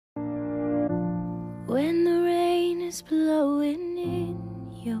when the rain is blowing in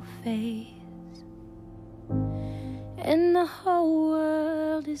your face and the whole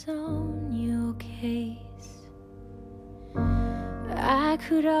world is on your case. I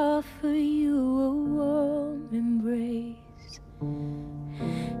could offer you a warm embrace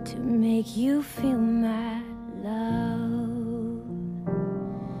to make you feel my love.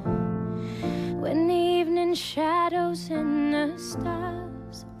 When the evening shadows and the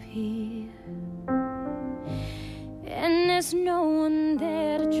stars appear and there's no one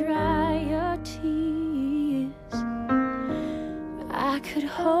there to dry your tears, I could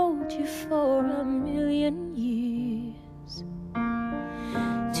hold you for a million years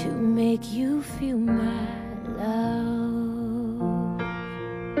to make you feel my love.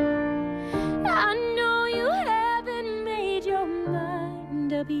 I know you haven't made your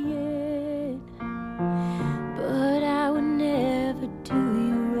mind up yet, but I would never do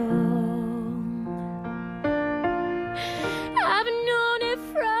you wrong. I've known it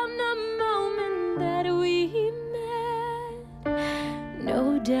from the moment that we met,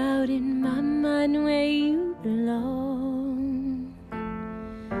 no doubt in my mind where you belong.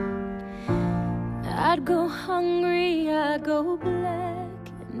 I'd go hungry, I'd go black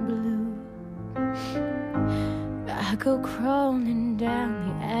and blue, I'd go crawling down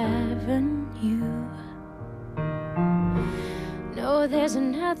the avenue. No, there's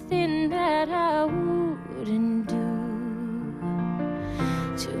nothing that I wouldn't do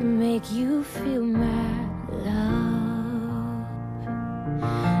to make you feel my love.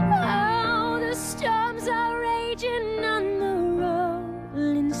 Oh, the storms are raging on the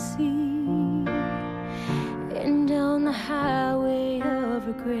rolling sea and on the highway of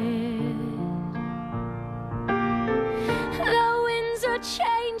regret. The winds of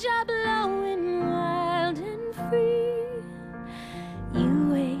change are blowing wild and free.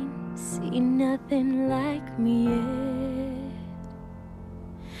 You ain't seen nothing like me yet.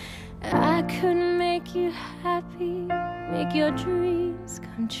 I could make you happy, make your dreams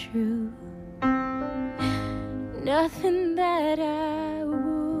come true. Nothing that I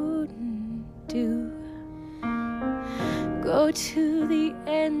wouldn't do. Go to the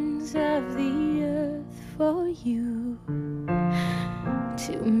ends of the earth for you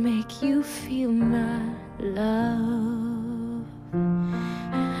to make you feel my love.